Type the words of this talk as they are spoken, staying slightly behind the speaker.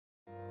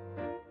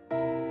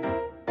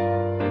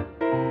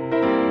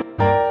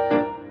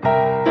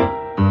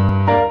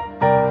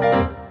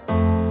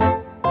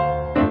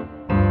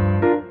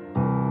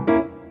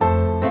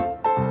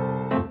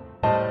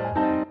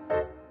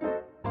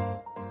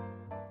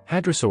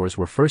Hadrosaurs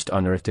were first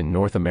unearthed in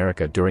North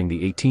America during the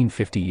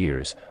 1850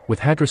 years, with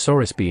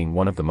Hadrosaurus being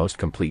one of the most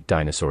complete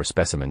dinosaur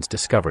specimens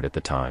discovered at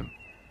the time.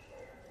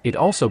 It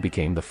also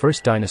became the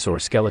first dinosaur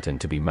skeleton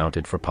to be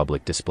mounted for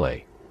public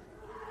display.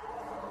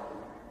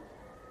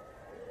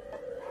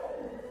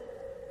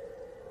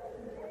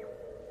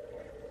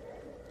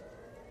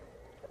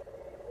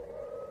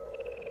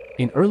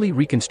 In early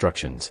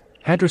reconstructions,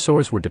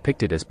 hadrosaurs were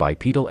depicted as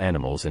bipedal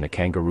animals in a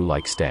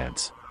kangaroo-like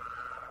stance.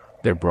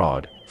 Their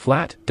broad,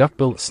 flat,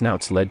 duckbill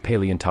snouts led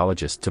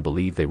paleontologists to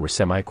believe they were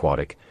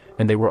semi-aquatic,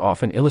 and they were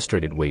often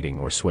illustrated wading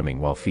or swimming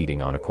while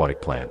feeding on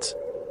aquatic plants.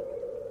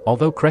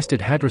 Although crested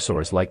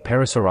hadrosaurs like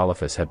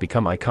Parasaurolophus have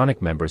become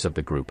iconic members of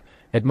the group,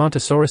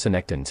 EDMONTOSAURUS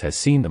ANNECTENS has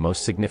seen the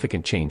most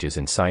significant changes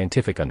in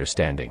scientific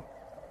understanding.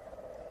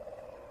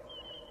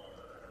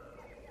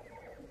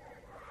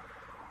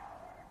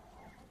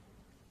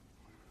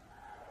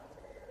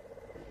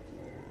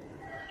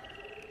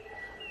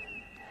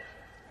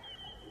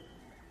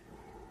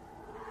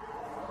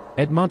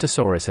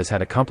 EDMONTOSAURUS has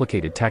had a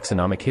complicated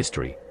taxonomic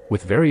history,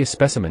 with various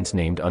specimens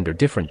named under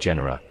different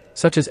genera,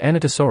 such as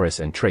Annetosaurus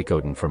and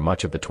Trachodon for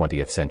much of the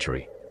 20th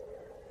century.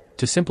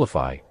 To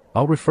simplify,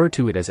 I'll refer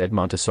to it as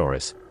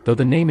EDMONTOSAURUS, though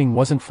the naming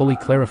wasn't fully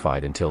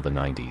clarified until the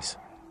 90s.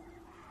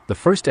 The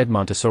first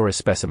EDMONTOSAURUS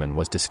specimen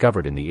was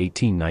discovered in the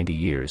 1890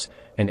 years,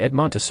 and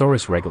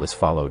EDMONTOSAURUS regalis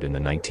followed in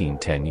the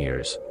 1910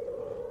 years.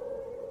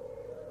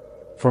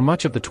 For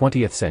much of the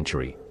 20th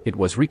century, it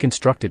was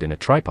reconstructed in a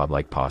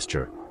tripod-like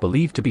posture,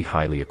 believed to be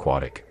highly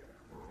aquatic.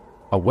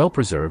 A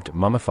well-preserved,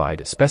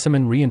 mummified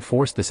specimen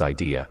reinforced this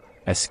idea,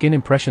 as skin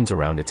impressions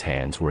around its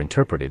hands were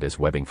interpreted as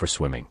webbing for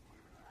swimming.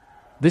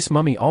 This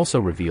mummy also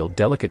revealed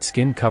delicate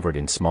skin covered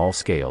in small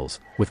scales,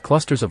 with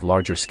clusters of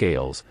larger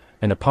scales,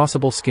 and a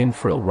possible skin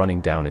frill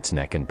running down its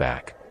neck and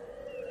back.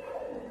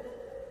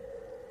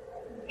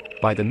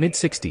 By the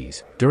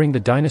mid-60s, during the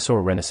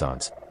dinosaur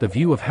renaissance, the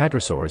view of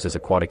hadrosaurs as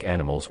aquatic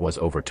animals was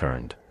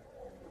overturned.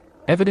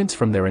 Evidence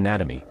from their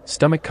anatomy,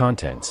 stomach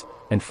contents,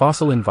 and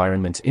fossil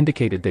environments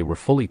indicated they were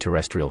fully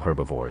terrestrial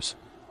herbivores.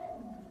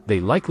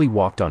 They likely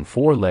walked on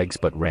 4 legs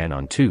but ran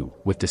on 2,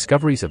 with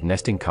discoveries of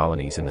nesting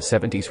colonies in the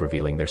 70s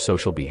revealing their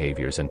social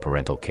behaviors and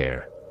parental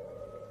care.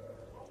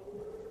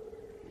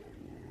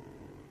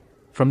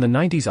 From the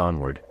 90s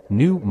onward,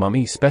 new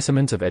mummy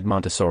specimens of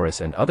EDMONTOSAURUS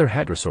and other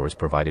hadrosaurs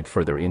provided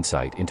further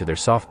insight into their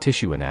soft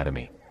tissue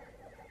anatomy.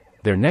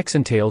 Their necks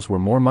and tails were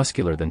more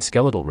muscular than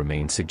skeletal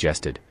remains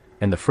suggested,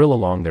 and the frill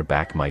along their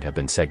back might have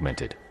been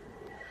segmented.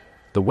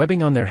 The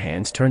webbing on their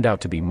hands turned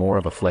out to be more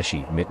of a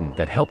fleshy mitten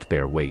that helped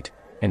bear weight,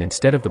 and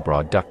instead of the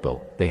broad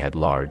duckbill, they had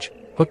large,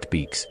 hooked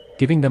beaks,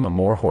 giving them a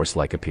more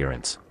horse-like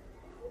appearance.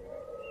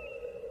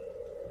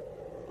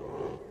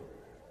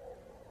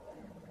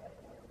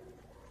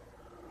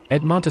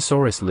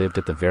 EDMONTOSAURUS lived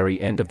at the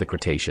very end of the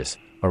Cretaceous,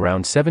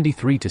 around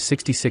 73 to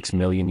 66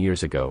 million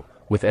years ago,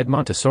 with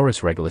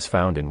EDMONTOSAURUS regalis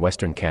found in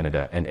western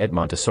Canada and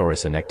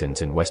EDMONTOSAURUS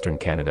annectens in western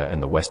Canada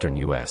and the western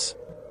US.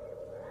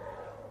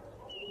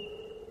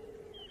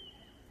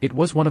 It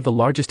was one of the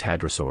largest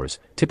hadrosaurs,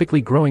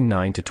 typically growing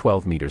 9 to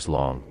 12 meters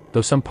long,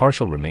 though some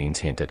partial remains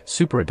hint at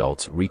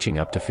superadults reaching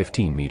up to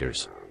 15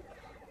 meters.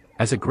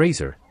 As a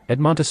grazer,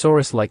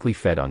 EDMONTOSAURUS likely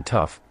fed on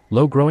tough,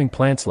 low-growing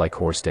plants like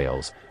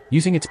horsetails,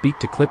 using its beak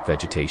to clip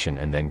vegetation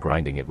and then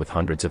grinding it with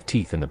hundreds of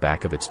teeth in the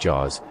back of its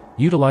jaws,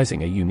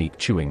 utilizing a unique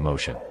chewing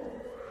motion.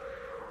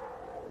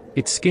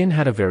 Its skin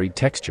had a varied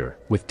texture,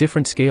 with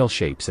different scale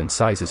shapes and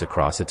sizes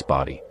across its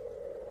body.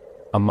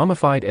 A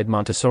mummified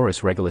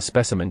EDMONTOSAURUS regalis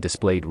specimen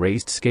displayed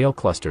raised scale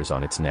clusters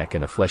on its neck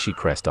and a fleshy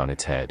crest on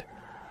its head.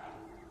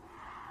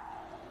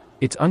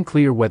 It's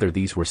unclear whether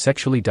these were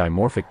sexually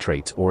dimorphic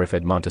traits or if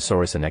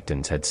EDMONTOSAURUS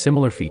annectens had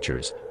similar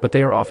features, but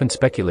they are often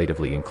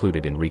speculatively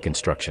included in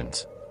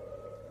reconstructions.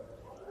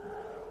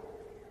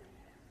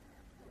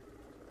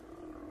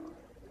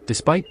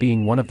 Despite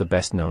being one of the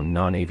best-known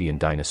non-avian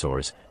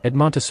dinosaurs,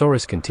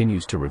 EDMONTOSAURUS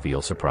continues to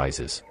reveal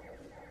surprises.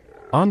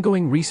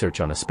 Ongoing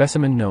research on a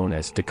specimen known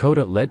as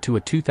Dakota led to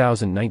a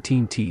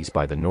 2019 tease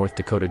by the North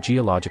Dakota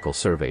Geological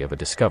Survey of a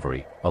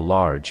discovery, a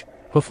large,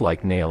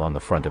 hoof-like nail on the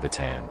front of its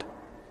hand.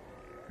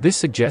 This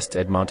suggests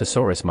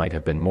EDMONTOSAURUS might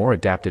have been more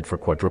adapted for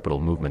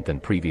quadrupedal movement than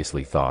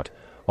previously thought,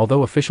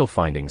 although official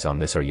findings on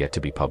this are yet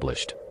to be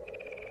published.